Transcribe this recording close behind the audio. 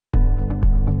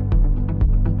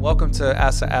Welcome to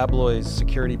ASSA ABLOY's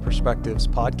Security Perspectives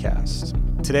podcast.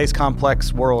 In today's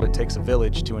complex world, it takes a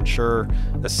village to ensure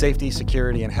the safety,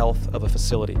 security, and health of a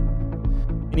facility.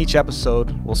 In each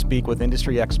episode, we'll speak with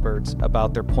industry experts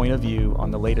about their point of view on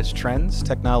the latest trends,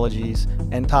 technologies,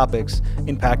 and topics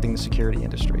impacting the security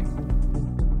industry.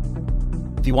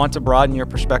 If you want to broaden your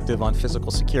perspective on physical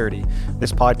security,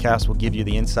 this podcast will give you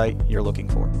the insight you're looking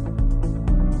for.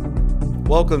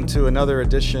 Welcome to another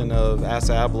edition of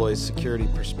ASSA ABLOY's Security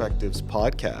Perspectives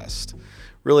podcast.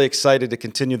 Really excited to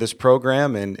continue this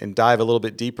program and dive a little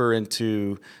bit deeper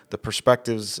into the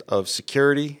perspectives of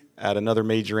security at another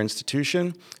major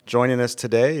institution. Joining us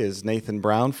today is Nathan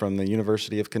Brown from the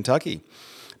University of Kentucky.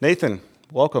 Nathan,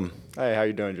 welcome. Hey, how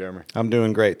you doing, Jeremy? I'm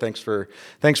doing great. Thanks for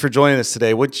joining us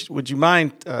today. Would you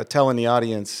mind telling the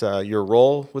audience your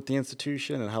role with the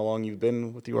institution and how long you've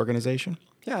been with the organization?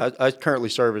 Yeah, I currently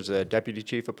serve as a Deputy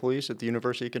Chief of Police at the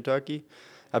University of Kentucky.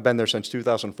 I've been there since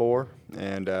 2004,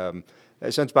 and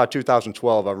since about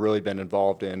 2012, I've really been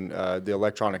involved in the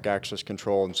electronic access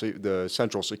control and the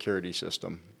central security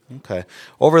system. Okay.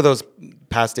 Over those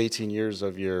past 18 years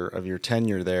of your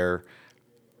tenure there,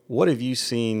 what have you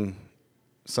seen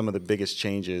some of the biggest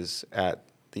changes at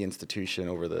the institution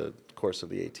over the course of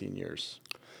the 18 years?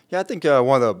 Yeah, I think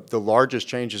one of the largest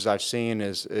changes I've seen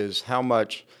is how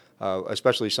much,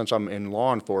 especially since I'm in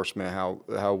law enforcement,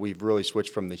 how we've really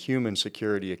switched from the human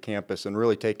security of campus and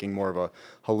really taking more of a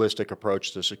holistic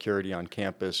approach to security on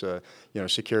campus.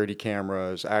 Security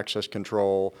cameras, access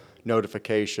control,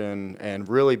 notification, and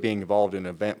really being involved in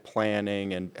event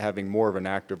planning and having more of an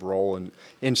active role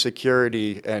in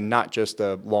security and not just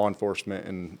law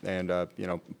enforcement and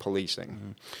policing.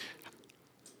 Mm-hmm.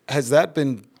 Has that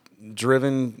been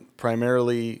driven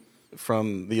primarily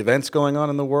from the events going on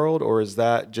in the world, or has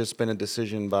that just been a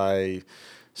decision by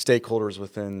stakeholders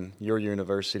within your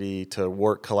university to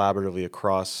work collaboratively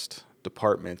across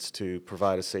departments to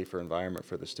provide a safer environment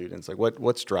for the students? Like,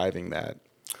 what's driving that?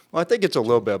 Well, I think it's a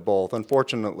little bit of both.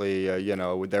 Unfortunately,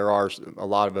 there are a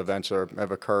lot of events that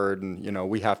have occurred, and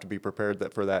we have to be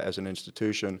prepared for that as an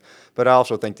institution. But I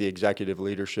also think the executive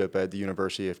leadership at the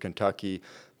University of Kentucky,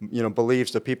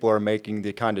 believes that people are making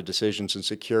the kind of decisions in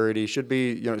security should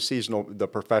be, the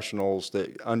professionals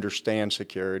that understand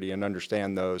security and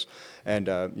understand those. And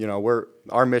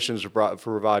our mission is to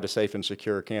provide a safe and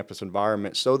secure campus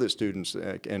environment so that students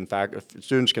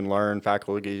can learn,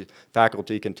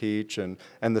 faculty can teach, and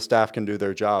the staff can do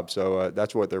their job. So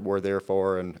that's what we're there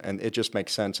for, and it just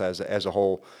makes sense as a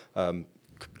whole.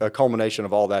 A culmination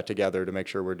of all that together to make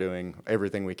sure we're doing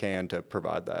everything we can to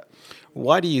provide that.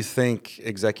 Why do you think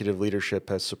executive leadership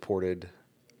has supported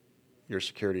your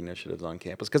security initiatives on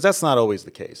campus? Because that's not always the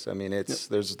case. I mean,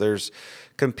 there's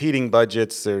competing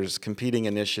budgets, there's competing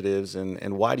initiatives,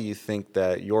 and why do you think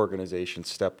that your organization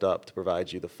stepped up to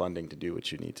provide you the funding to do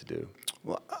what you need to do?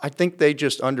 Well, I think they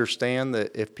just understand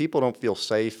that if people don't feel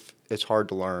safe, it's hard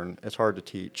to learn, it's hard to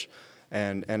teach.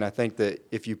 And I think that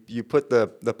if you put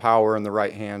the power in the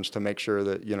right hands to make sure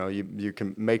that you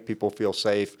can make people feel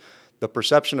safe, the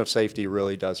perception of safety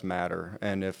really does matter.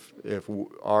 And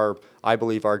I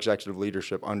believe our executive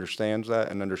leadership understands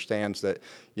that and understands that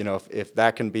if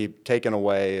that can be taken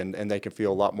away and they can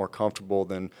feel a lot more comfortable,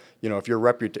 then if your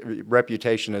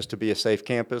reputation is to be a safe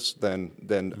campus, then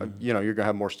you're going to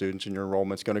have more students and your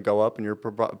enrollment's going to go up and you're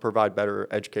provide better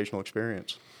educational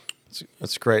experience.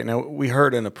 That's great. Now, we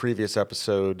heard in a previous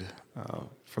episode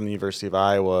from the University of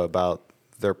Iowa about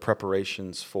their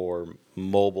preparations for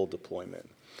mobile deployment.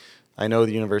 I know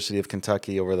the University of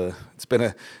Kentucky it's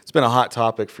been a hot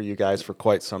topic for you guys for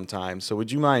quite some time. So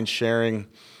would you mind sharing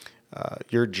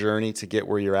your journey to get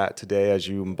where you're at today as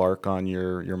you embark on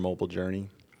your mobile journey?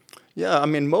 Yeah, I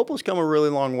mean, mobile's come a really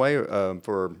long way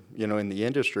for, in the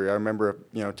industry. I remember,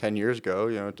 10 years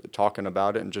ago, talking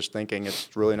about it and just thinking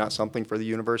it's really not something for the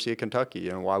University of Kentucky.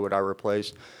 Why would I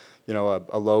replace,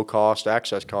 a low-cost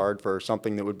access card for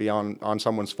something that would be on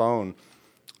someone's phone?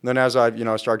 Then as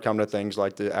I started coming to things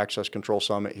like the Access Control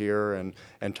Summit here and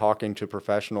talking to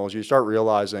professionals, you start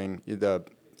realizing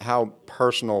how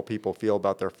personal people feel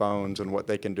about their phones and what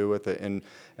they can do with it, and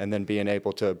then being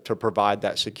able to provide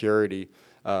that security.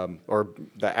 Or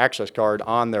the access card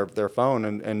on their phone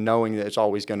and knowing that it's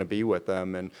always going to be with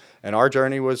them. And our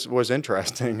journey was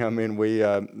interesting. I mean,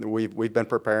 we've been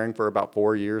preparing for about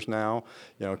 4 years now,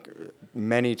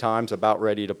 many times about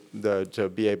ready to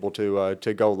be able to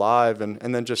go live,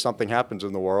 and then just something happens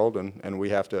in the world and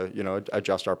we have to,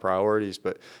 adjust our priorities.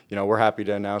 But, we're happy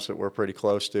to announce that we're pretty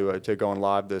close to going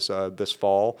live this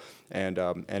fall. and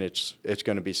it's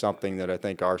going to be something that I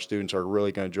think our students are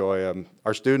really going to enjoy.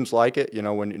 Our students like it,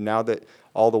 when now that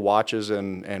all the watches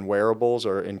and wearables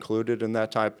are included in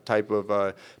that type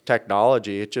of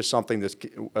technology. It's just something that's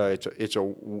it's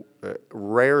a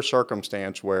rare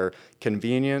circumstance where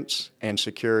convenience and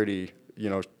security,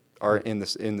 are in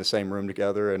the same room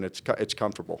together, and it's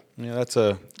comfortable. Yeah, that's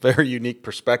a very unique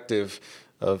perspective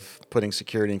of putting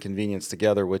security and convenience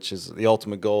together, which is the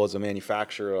ultimate goal as a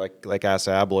manufacturer. Like ASSA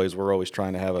ABLOYs, we're always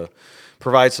trying to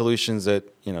provide solutions that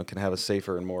can have a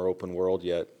safer and more open world,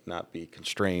 yet not be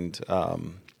constrained to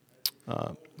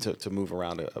move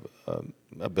around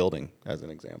a building, as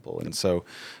an example. And so,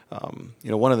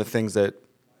 one of the things that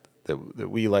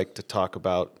we like to talk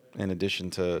about, in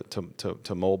addition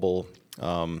to mobile,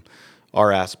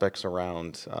 are aspects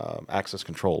around access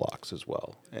control locks as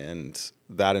well. And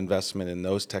that investment in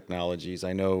those technologies,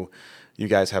 I know you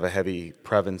guys have a heavy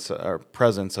presence of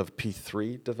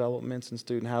P3 developments in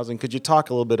student housing. Could you talk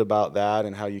a little bit about that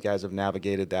and how you guys have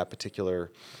navigated that particular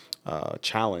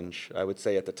challenge, I would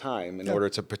say, at the time, in order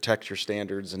to protect your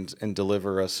standards and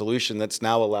deliver a solution that's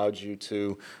now allowed you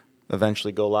to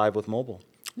eventually go live with mobile?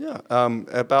 Yeah,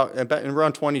 about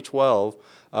around 2012,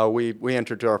 we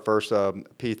entered our first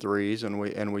P3s,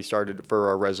 and we started for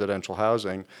our residential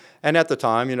housing. And at the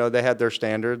time, they had their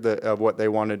standard of what they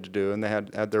wanted to do, and they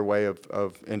had their way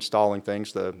of installing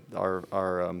things.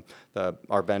 Our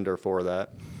vendor for that.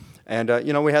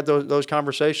 And we had those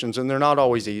conversations, and they're not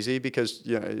always easy because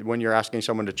when you're asking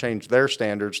someone to change their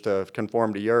standards to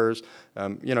conform to yours,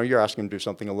 you're asking them to do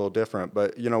something a little different.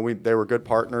 But they were good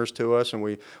partners to us, and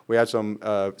we had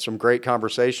some great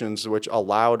conversations, which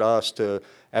allowed us to,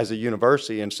 as a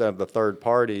university, instead of the third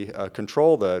party,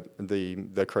 control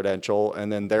the credential,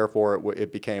 and then therefore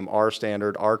it became our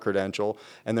standard, our credential,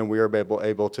 and then we were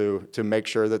able to make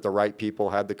sure that the right people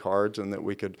had the cards and that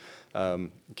we could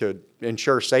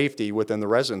ensure safety within the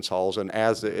residence halls. And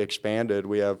as it expanded,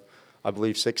 we have, I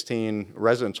believe, 16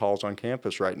 residence halls on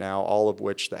campus right now, all of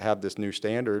which that have this new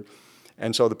standard.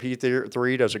 And so the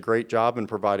P3 does a great job in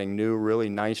providing new, really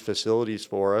nice facilities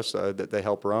for us that they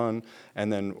help run,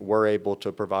 and then we're able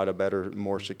to provide a better,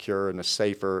 more secure, and a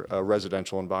safer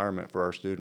residential environment for our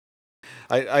students.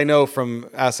 I know from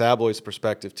ASSA ABLOY's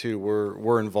perspective too,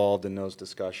 we're involved in those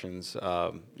discussions,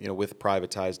 with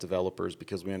privatized developers,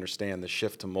 because we understand the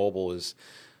shift to mobile is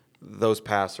those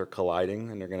paths are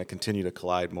colliding, and they're going to continue to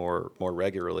collide more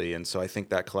regularly. And so I think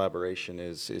that collaboration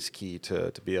is key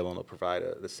to be able to provide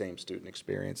the same student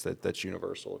experience that's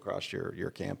universal across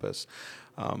your campus.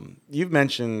 You've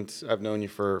mentioned, I've known you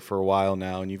for a while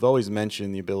now, and you've always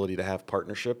mentioned the ability to have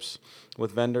partnerships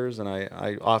with vendors. And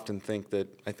I often think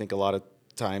a lot of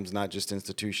times, not just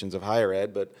institutions of higher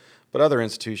ed, but other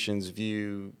institutions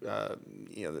view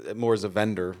more as a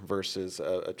vendor versus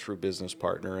a true business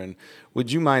partner. And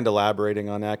would you mind elaborating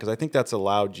on that? Because I think that's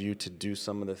allowed you to do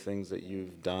some of the things that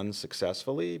you've done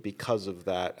successfully because of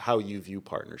that, how you view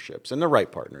partnerships. And the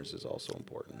right partners is also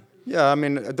important. Yeah, I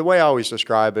mean, the way I always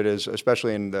describe it is,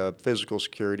 especially in the physical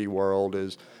security world,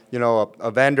 is,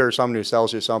 a vendor is someone who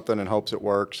sells you something and hopes it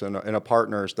works, and a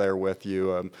partner is there with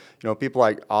you. People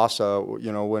like ASSA,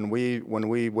 when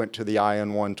we went to the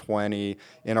IN 120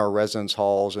 in our residence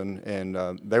halls,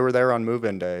 and they were there on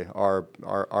move-in day.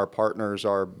 Our partners,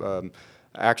 our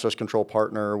access control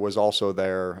partner was also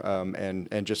there,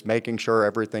 and just making sure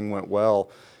everything went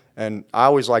well. And I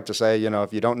always like to say,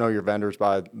 if you don't know your vendors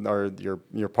or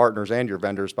your partners and your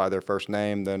vendors by their first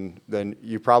name, then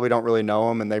you probably don't really know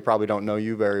them, and they probably don't know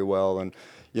you very well. And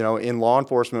in law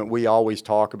enforcement, we always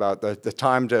talk about the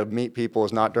time to meet people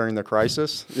is not during the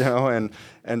crisis,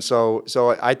 and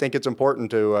so I think it's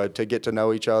important to get to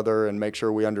know each other and make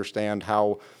sure we understand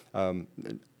how.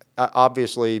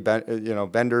 Obviously,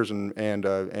 vendors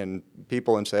and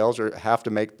people in sales have to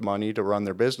make money to run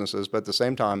their businesses, but at the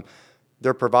same time,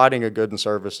 they're providing a good and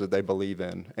service that they believe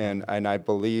in, and I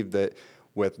believe that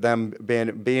with them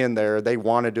being there, they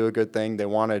want to do a good thing. They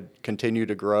want to continue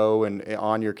to grow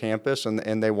on your campus,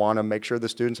 and they want to make sure the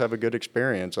students have a good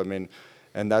experience. I mean,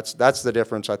 and that's the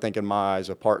difference, I think, in my eyes,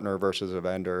 a partner versus a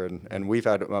vendor. And we've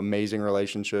had amazing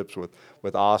relationships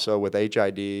with ASSA, with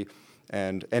HID.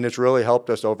 And it's really helped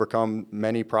us overcome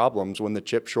many problems. When the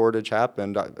chip shortage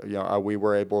happened, we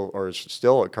were able, or is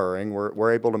still occurring,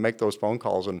 we're able to make those phone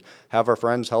calls and have our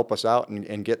friends help us out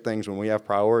and get things when we have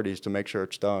priorities to make sure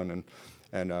it's done.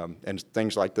 And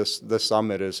things like this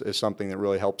summit is something that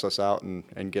really helps us out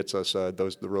and gets us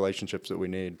the relationships that we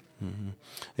need. Mm-hmm.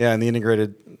 Yeah, and the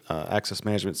Integrated Access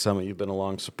Management Summit, you've been a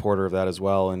long supporter of that as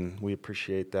well, and we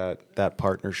appreciate that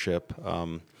partnership.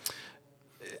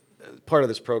 part of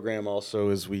this program also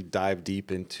is we dive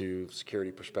deep into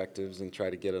security perspectives and try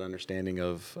to get an understanding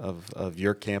of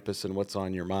your campus and what's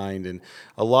on your mind. And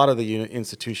a lot of the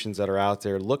institutions that are out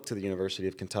there look to the University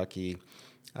of Kentucky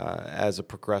as a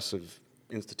progressive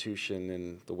institution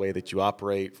in the way that you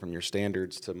operate, from your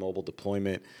standards to mobile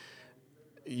deployment.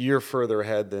 You're further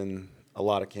ahead than a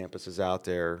lot of campuses out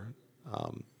there.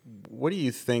 What do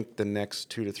you think the next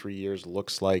 2 to 3 years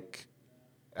looks like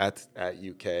at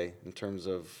UK in terms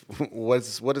of what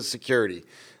does security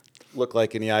look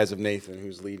like in the eyes of Nathan,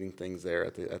 who's leading things there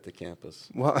at the campus?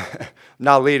 Well,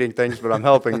 not leading things, but I'm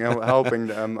helping.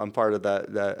 I'm part of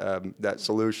that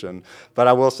solution. But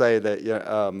I will say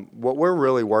that what we're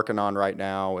really working on right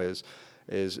now is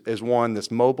one,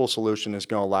 this mobile solution is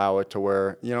going to allow it to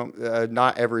where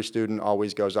not every student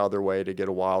always goes out of their way to get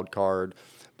a wild card.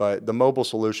 But the mobile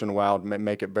solution will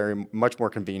make it very much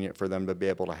more convenient for them to be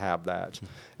able to have that.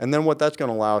 And then what that's going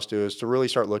to allow us to do is to really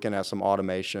start looking at some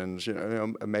automations,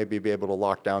 maybe be able to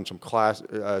lock down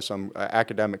some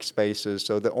academic spaces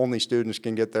so that only students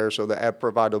can get there, so that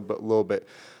provide a little bit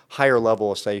higher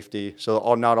level of safety.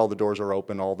 So not all the doors are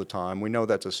open all the time. We know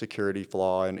that's a security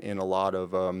flaw in a lot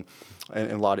of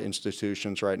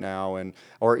institutions right now,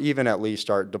 or even at least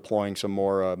start deploying some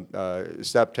more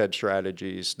SEPTED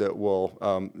strategies that will,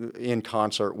 in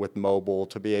concert with mobile,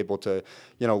 to be able to,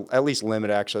 at least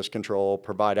limit access control,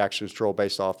 provide access control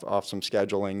based off some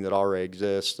scheduling that already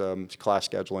exists, class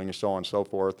scheduling and so on and so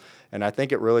forth. And I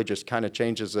think it really just kind of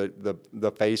changes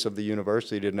the face of the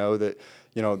university to know that,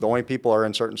 the only people are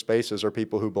in certain spaces are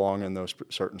people who belong in those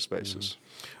certain spaces.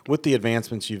 Mm-hmm. With the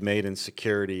advancements you've made in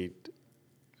security,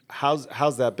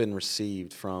 how's that been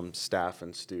received from staff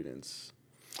and students?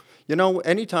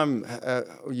 Anytime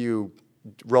you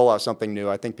roll out something new,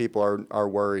 I think people are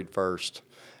worried first.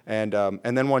 And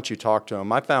then once you talk to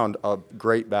them, I found a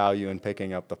great value in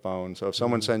picking up the phone. So if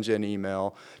someone sends you an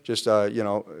email, just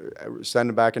send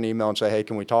them back an email and say, hey,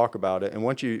 can we talk about it? And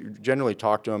once you generally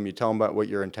talk to them, you tell them about what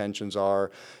your intentions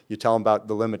are, you tell them about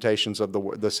the limitations of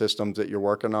the systems that you're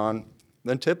working on.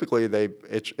 Then typically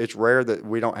it's rare that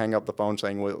we don't hang up the phone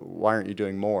saying, well, why aren't you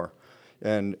doing more?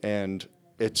 And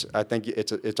I think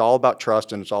it's all about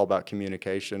trust, and it's all about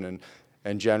communication,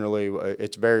 and generally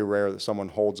it's very rare that someone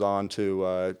holds on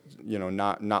to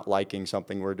not liking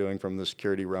something we're doing from the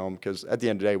security realm, because at the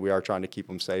end of the day we are trying to keep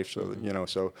them safe, so that,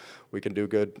 so we can do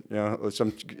good,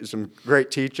 some great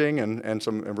teaching and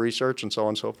some research and so on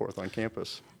and so forth on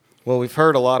campus. Well, we've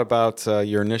heard a lot about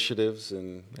your initiatives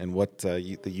and what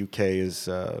the UK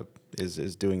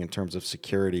is doing in terms of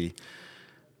security.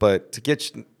 But to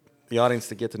get the audience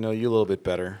to get to know you a little bit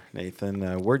better,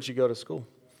 Nathan, where'd you go to school?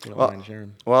 If you don't mind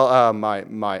sharing. Well,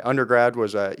 my undergrad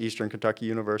was at Eastern Kentucky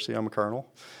University. I'm a colonel.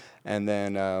 And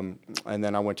then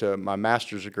I went to my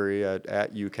master's degree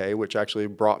at UK, which actually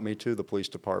brought me to the police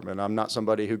department. I'm not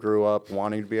somebody who grew up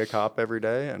wanting to be a cop every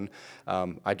day, and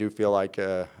I do feel like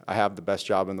I have the best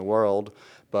job in the world.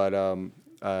 But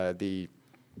I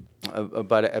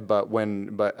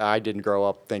didn't grow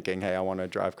up thinking, hey, I want to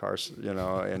drive cars,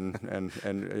 and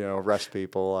arrest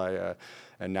people.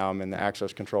 And now I'm in the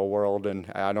access control world, and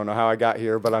I don't know how I got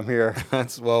here, but I'm here.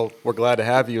 Well, we're glad to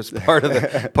have you as part of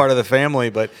the family.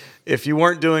 But if you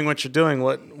weren't doing what you're doing,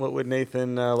 what would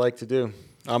Nathan like to do?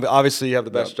 Obviously, you have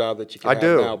the best job that you can have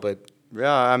now, but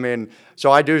yeah, I mean,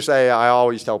 so I do say, I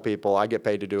always tell people I get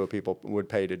paid to do what people would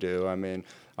pay to do. I mean,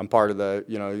 I'm part of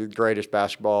the greatest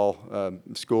basketball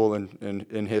school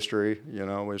in history.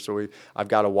 So I've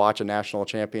got to watch a national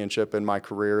championship in my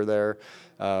career there.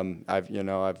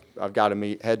 I've got to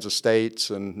meet heads of states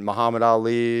and Muhammad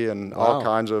Ali and all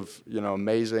kinds of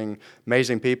amazing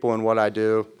people in what I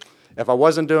do. If I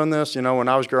wasn't doing this, when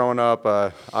I was growing up,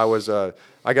 I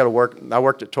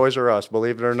worked at Toys R Us,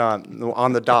 believe it or not,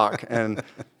 on the dock, and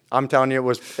I'm telling you,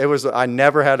 it was. I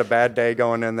never had a bad day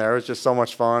going in there. It was just so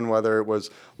much fun, whether it was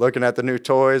looking at the new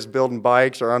toys, building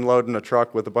bikes, or unloading a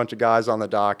truck with a bunch of guys on the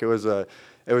dock. It was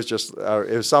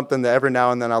something that every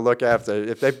now and then I look after.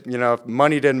 If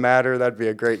money didn't matter, that'd be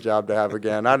a great job to have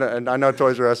again. And I know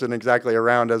Toys R Us isn't exactly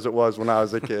around as it was when I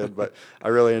was a kid, but I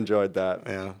really enjoyed that.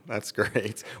 Yeah, that's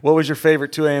great. What was your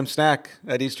favorite 2 a.m. snack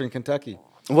at Eastern Kentucky?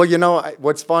 Well,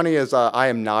 what's funny is I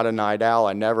am not a night owl.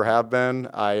 I never have been.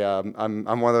 I'm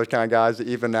one of those kind of guys that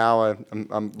even now I'm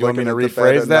you want me to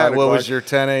rephrase that? What was your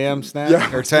 10 a.m.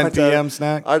 snack or 10 p.m.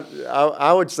 snack?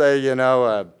 I would say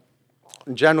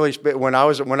generally when I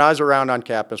was around on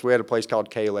campus, we had a place called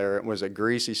K-Lair. It was a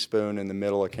greasy spoon in the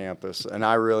middle of campus, and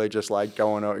I really just liked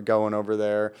going over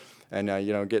there. and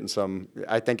getting some.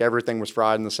 I think everything was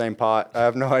fried in the same pot. I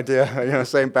have no idea.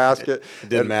 Same basket. It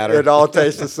didn't matter. It all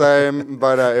tastes the same,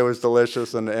 but it was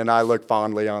delicious, and I look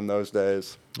fondly on those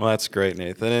days. Well, that's great,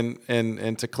 Nathan.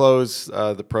 And to close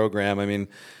the program, I mean,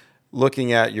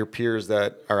 looking at your peers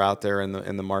that are out there in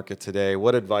the market today,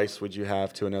 what advice would you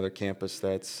have to another campus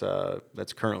that's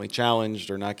currently challenged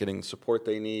or not getting the support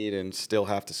they need and still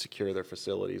have to secure their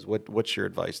facilities? What's your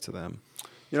advice to them?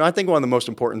 I think one of the most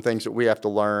important things that we have to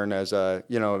learn as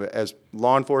as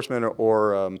law enforcement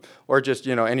or just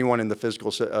anyone in the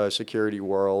physical security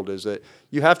world is that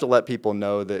you have to let people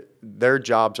know that their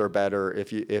jobs are better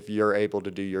if you're able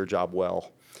to do your job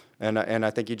well. And I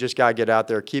think you just got to get out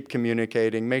there, keep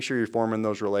communicating, make sure you're forming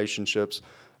those relationships.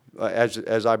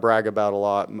 As I brag about a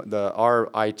lot, our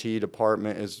IT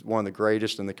department is one of the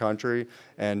greatest in the country,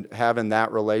 and having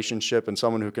that relationship and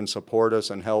someone who can support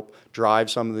us and help drive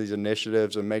some of these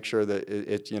initiatives and make sure that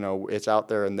it's out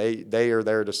there and they are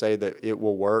there to say that it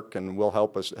will work and will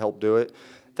help us help do it.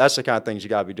 That's the kind of things you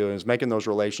got to be doing, is making those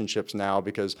relationships now,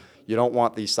 because you don't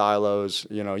want these silos.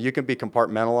 You can be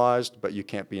compartmentalized, but you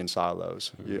can't be in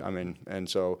silos.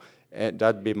 And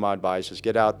that'd be my advice, is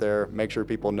get out there, make sure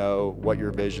people know what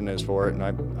your vision is for it, and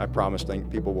I promise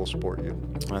people will support you.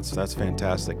 That's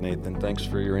fantastic, Nathan. Thanks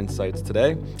for your insights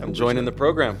today and joining the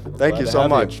program. Thank you so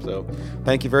much. So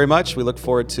thank you very much. We look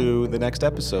forward to the next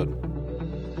episode.